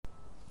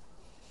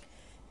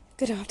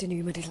Good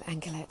afternoon, my little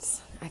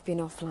anklets. I've been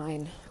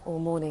offline all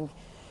morning.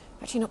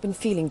 I've actually not been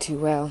feeling too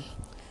well,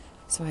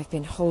 so I've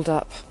been holed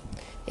up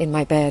in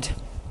my bed,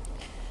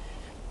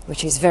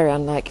 which is very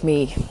unlike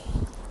me.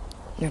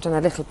 I've done a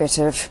little bit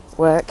of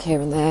work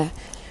here and there,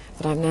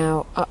 but I'm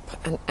now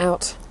up and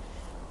out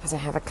as I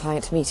have a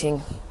client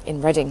meeting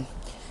in Reading,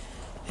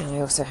 and I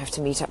also have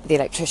to meet up with the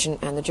electrician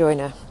and the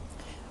joiner.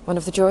 One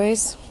of the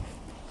joys,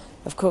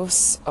 of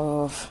course,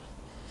 of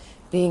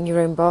being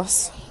your own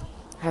boss,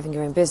 having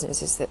your own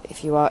business, is that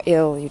if you are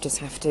ill, you just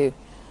have to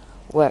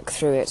work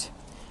through it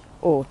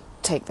or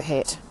take the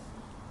hit,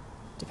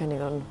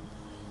 depending on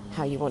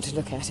how you want to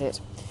look at it.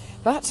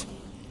 But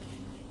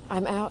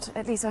I'm out,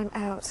 at least I'm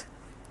out,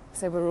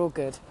 so we're all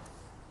good.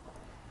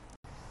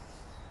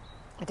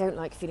 I don't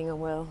like feeling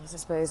unwell, as I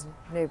suppose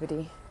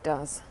nobody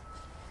does,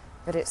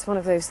 but it's one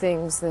of those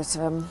things that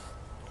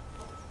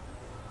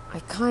I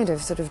kind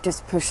of sort of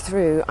just push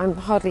through. I'm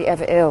hardly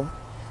ever ill.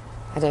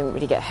 I don't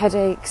really get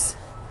headaches,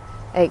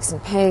 aches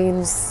and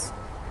pains.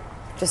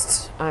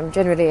 I'm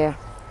generally a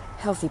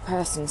healthy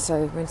person,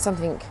 so when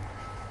something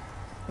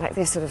like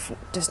this sort of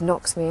just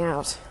knocks me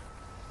out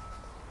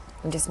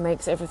and just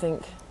makes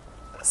everything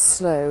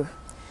slow,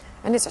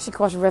 and it's actually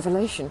quite a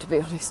revelation, to be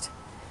honest,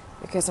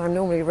 because I'm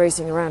normally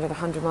racing around at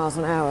 100 miles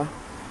an hour.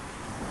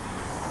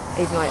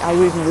 Even I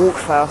even walk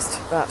fast,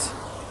 but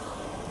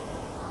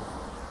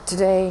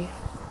today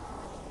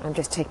I'm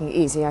just taking it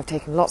easy. I've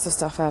taken lots of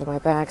stuff out of my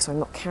bag, so I'm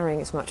not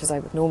carrying as much as I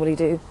would normally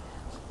do.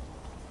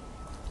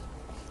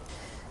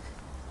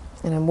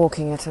 And I'm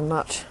walking at a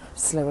much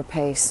slower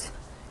pace.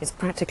 It's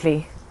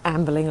practically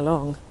ambling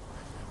along.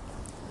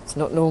 It's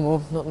not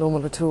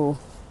normal at all.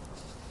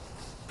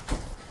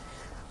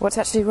 What's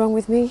actually wrong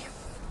with me?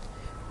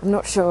 I'm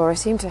not sure. I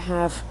seem to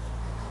have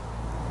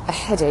a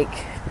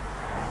headache,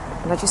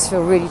 and I just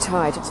feel really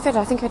tired.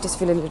 I think I just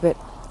feel a little bit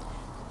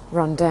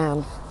run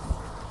down.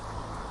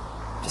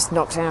 Just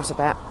knocked out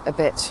about a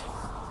bit,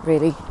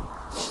 really.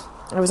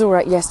 I was all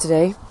right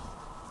yesterday.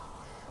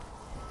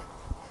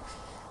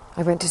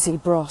 I went to see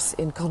Bros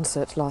in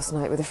concert last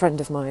night with a friend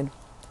of mine.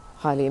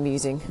 Highly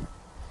amusing.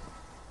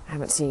 I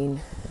haven't seen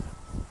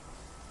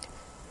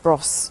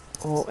Bros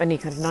or any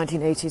kind of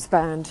 1980s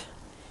band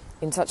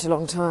in such a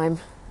long time.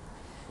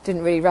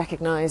 Didn't really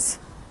recognise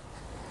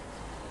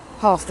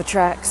half the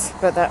tracks,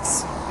 but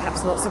that's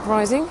perhaps not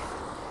surprising.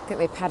 I think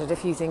they padded a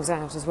few things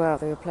out as well.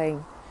 They were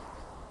playing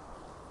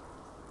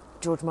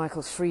George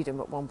Michael's Freedom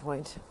at one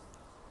point.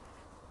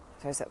 I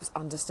suppose that was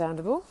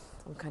understandable.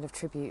 Some kind of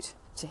tribute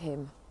to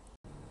him.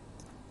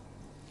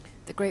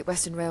 The Great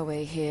Western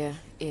Railway here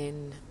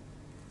in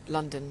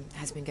London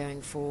has been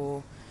going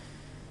for,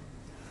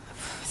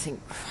 I think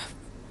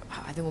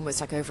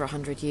almost like over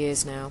 100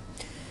 years now.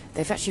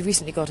 They've actually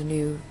recently got a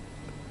new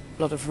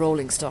lot of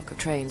rolling stock of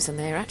trains, and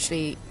they're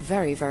actually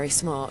very, very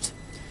smart.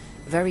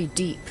 Very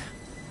deep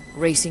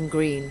racing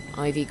green,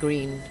 ivy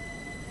green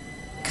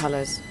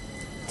colours,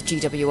 the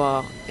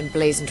GWR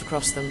emblazoned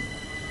across them.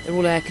 They're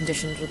all air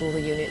conditioned with all the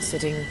units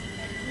sitting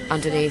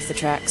underneath the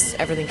tracks.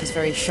 Everything is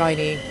very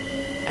shiny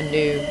and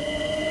new.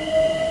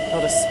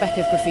 Not a speck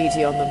of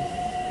graffiti on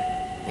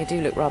them. They do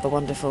look rather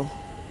wonderful.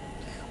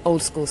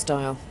 Old school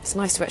style. It's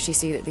nice to actually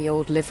see that the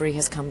old livery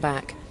has come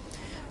back.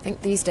 I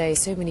think these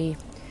days so many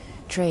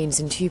trains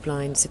and tube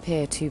lines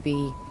appear to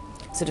be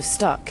sort of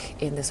stuck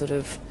in the sort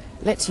of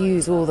let's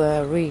use all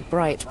the really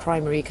bright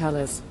primary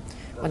colours,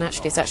 when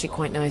actually it's actually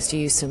quite nice to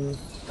use some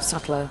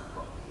subtler,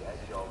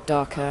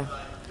 darker,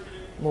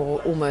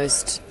 more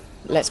almost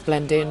let's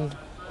blend in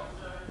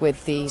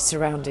with the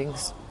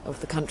surroundings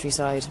of the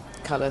countryside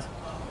colour.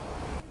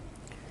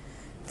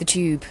 The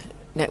tube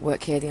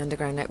network here, the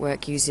underground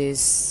network,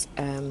 uses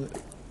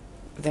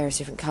various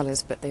different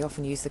colours, but they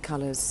often use the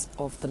colours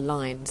of the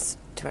lines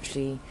to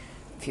actually,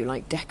 if you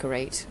like,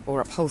 decorate or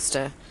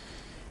upholster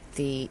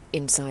the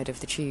inside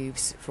of the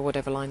tubes for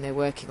whatever line they're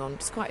working on.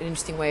 It's quite an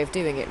interesting way of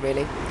doing it,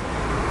 really.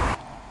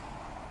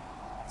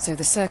 So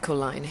the Circle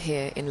line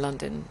here in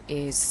London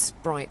is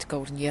bright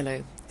golden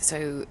yellow.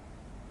 So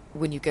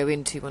when you go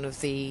into one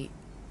of the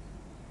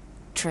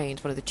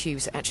trains, one of the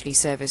tubes that actually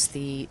service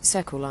the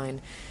Circle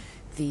line,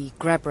 the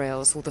grab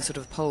rails, all the sort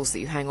of poles that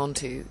you hang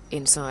onto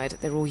inside,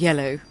 they're all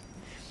yellow.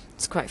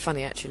 It's quite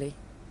funny, actually.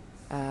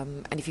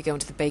 And if you go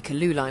onto the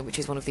Bakerloo line, which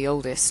is one of the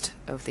oldest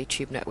of the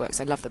tube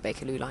networks, I love the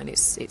Bakerloo line.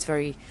 It's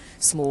very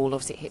small.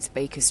 Obviously, it hits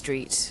Baker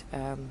Street,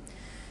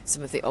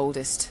 some of the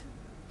oldest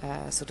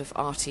sort of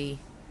arty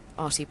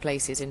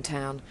places in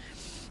town.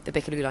 The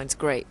Bakerloo line's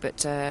great,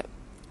 but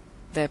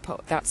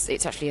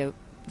it's actually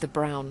the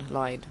brown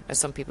line, as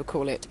some people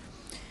call it,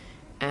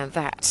 and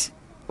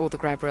all the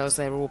grab rails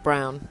there are all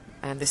brown,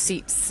 and the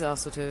seats are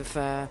sort of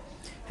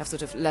have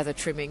sort of leather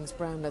trimmings,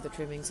 brown leather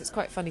trimmings. It's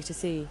quite funny to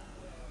see.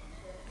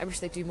 I wish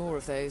they'd do more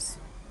of those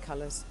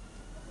colours.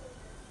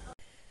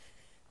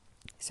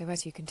 So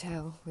as you can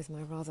tell with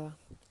my rather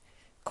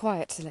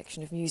quiet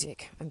selection of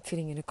music, I'm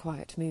feeling in a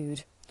quiet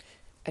mood,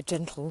 a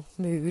gentle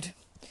mood.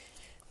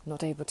 I'm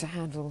not able to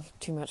handle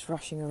too much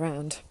rushing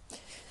around.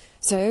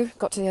 So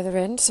got to the other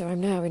end, so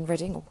I'm now in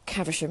Reading, or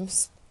Caversham,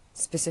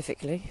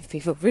 specifically, if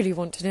people really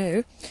want to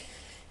know.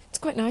 It's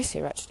quite nice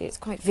here, actually. It's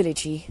quite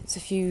villagey. There's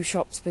a few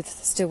shops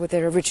still with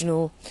their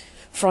original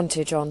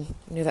frontage on,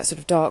 that sort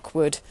of dark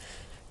wood,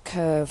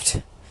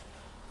 curved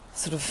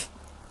sort of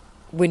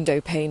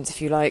window panes,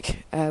 if you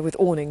like, with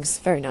awnings.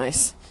 Very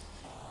nice.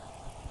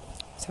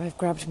 So I've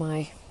grabbed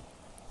my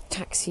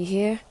taxi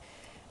here,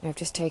 and I've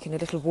just taken a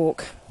little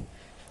walk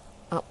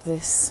up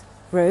this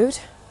road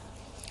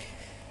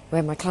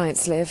where my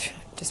clients live.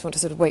 Just want to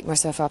sort of wake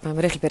myself up. I'm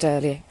a little bit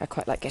early. I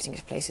quite like getting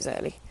to places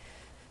early.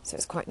 So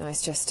it's quite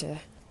nice just to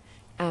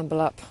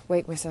amble up,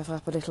 wake myself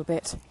up a little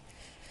bit.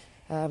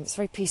 It's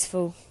very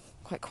peaceful,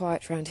 quite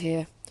quiet around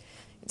here.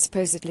 It's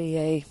supposedly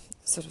a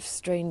sort of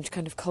strange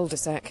kind of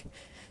cul-de-sac.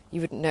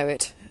 You wouldn't know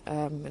it.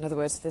 In other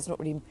words, there's not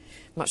really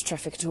much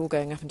traffic at all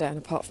going up and down,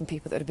 apart from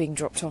people that are being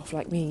dropped off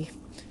like me.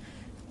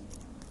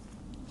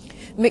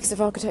 Mix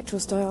of architectural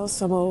styles,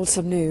 some old,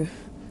 some new.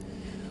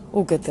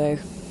 All good though.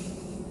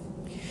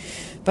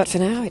 But for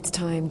now, it's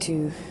time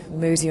to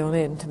mosey on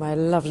in to my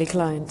lovely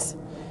clients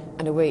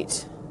and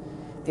await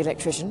the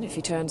electrician, if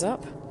he turns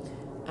up,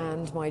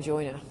 and my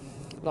joiner.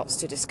 Lots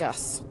to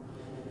discuss.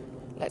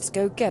 Let's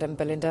go get 'em,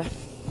 Belinda.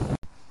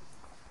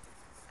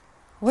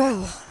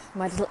 Well,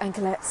 my little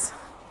anklets,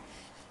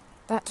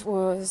 that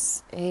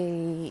was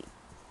a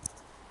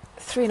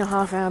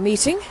 3.5-hour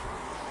meeting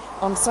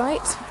on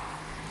site.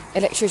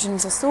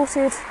 Electricians are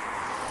sorted,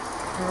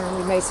 and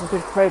we made some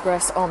good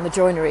progress on the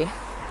joinery,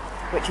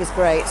 which is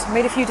great.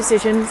 Made a few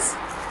decisions,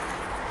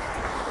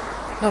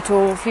 not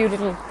all, a few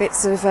little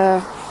bits of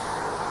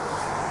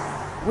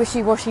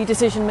wishy-washy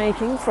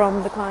decision-making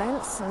from the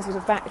clients, and sort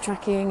of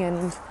backtracking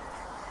and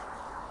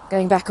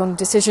going back on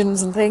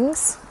decisions and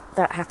things.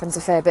 That happens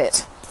a fair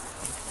bit.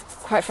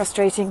 Quite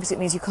frustrating because it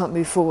means you can't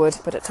move forward,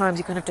 but at times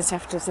you kind of just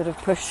have to sort of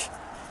push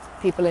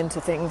people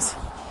into things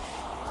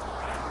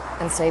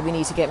and say we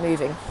need to get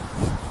moving.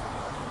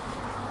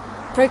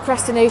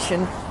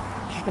 Procrastination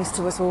happens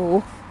to us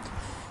all.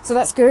 So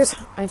that's good.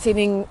 I'm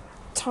feeling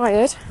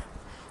tired,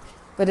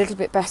 but a little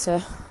bit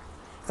better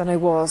than I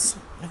was.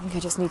 I think I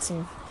just need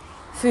some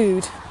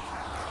food.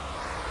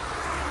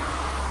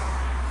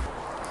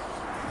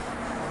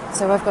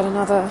 So I've got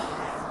another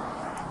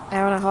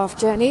 1.5-hour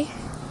journey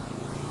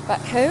back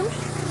home,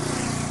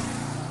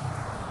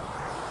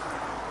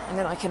 and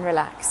then I can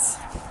relax.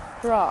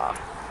 Hurrah!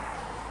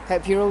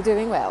 Hope you're all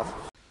doing well.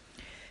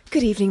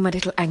 Good evening, my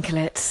little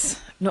anklets.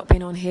 Not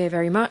been on here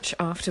very much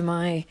after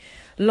my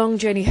long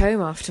journey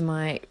home, after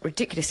my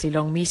ridiculously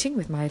long meeting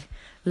with my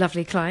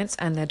lovely clients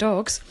and their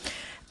dogs.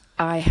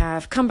 I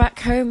have come back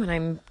home and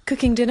I'm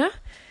cooking dinner,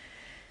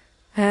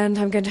 and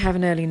I'm going to have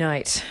an early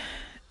night,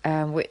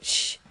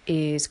 which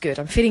is good.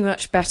 I'm feeling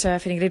much better,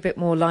 feeling a little bit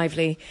more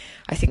lively.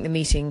 I think the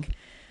meeting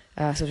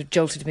sort of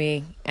jolted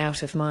me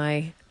out of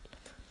my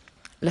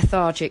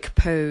lethargic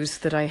pose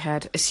that I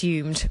had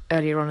assumed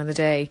earlier on in the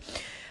day.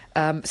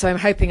 So I'm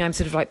hoping I'm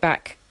sort of like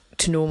back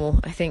to normal.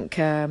 I think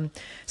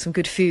some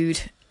good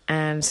food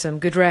and some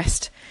good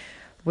rest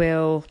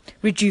will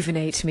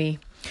rejuvenate me.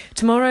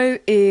 Tomorrow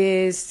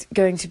is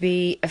going to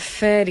be a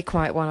fairly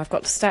quiet one. I've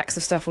got stacks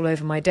of stuff all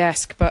over my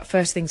desk, but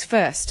first things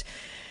first,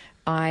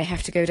 I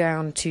have to go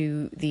down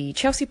to the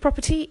Chelsea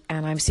property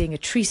and I'm seeing a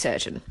tree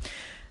surgeon.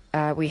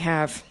 We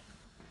have,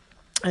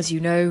 as you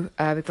know,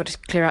 we've got to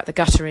clear out the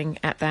guttering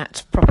at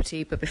that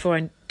property, but before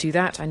I do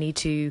that, I need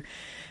to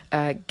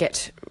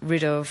get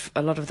rid of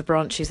a lot of the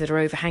branches that are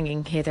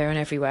overhanging here, there and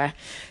everywhere.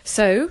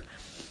 So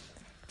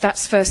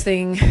that's first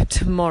thing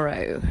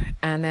tomorrow,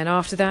 and then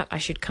after that I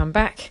should come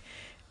back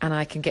and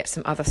I can get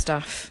some other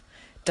stuff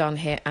done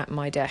here at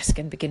my desk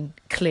and begin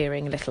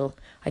clearing a little.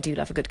 I do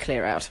love a good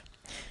clear out.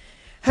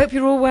 Hope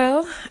you're all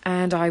well,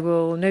 and I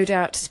will no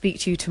doubt speak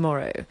to you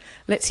tomorrow.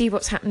 Let's see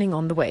what's happening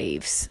on the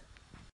waves.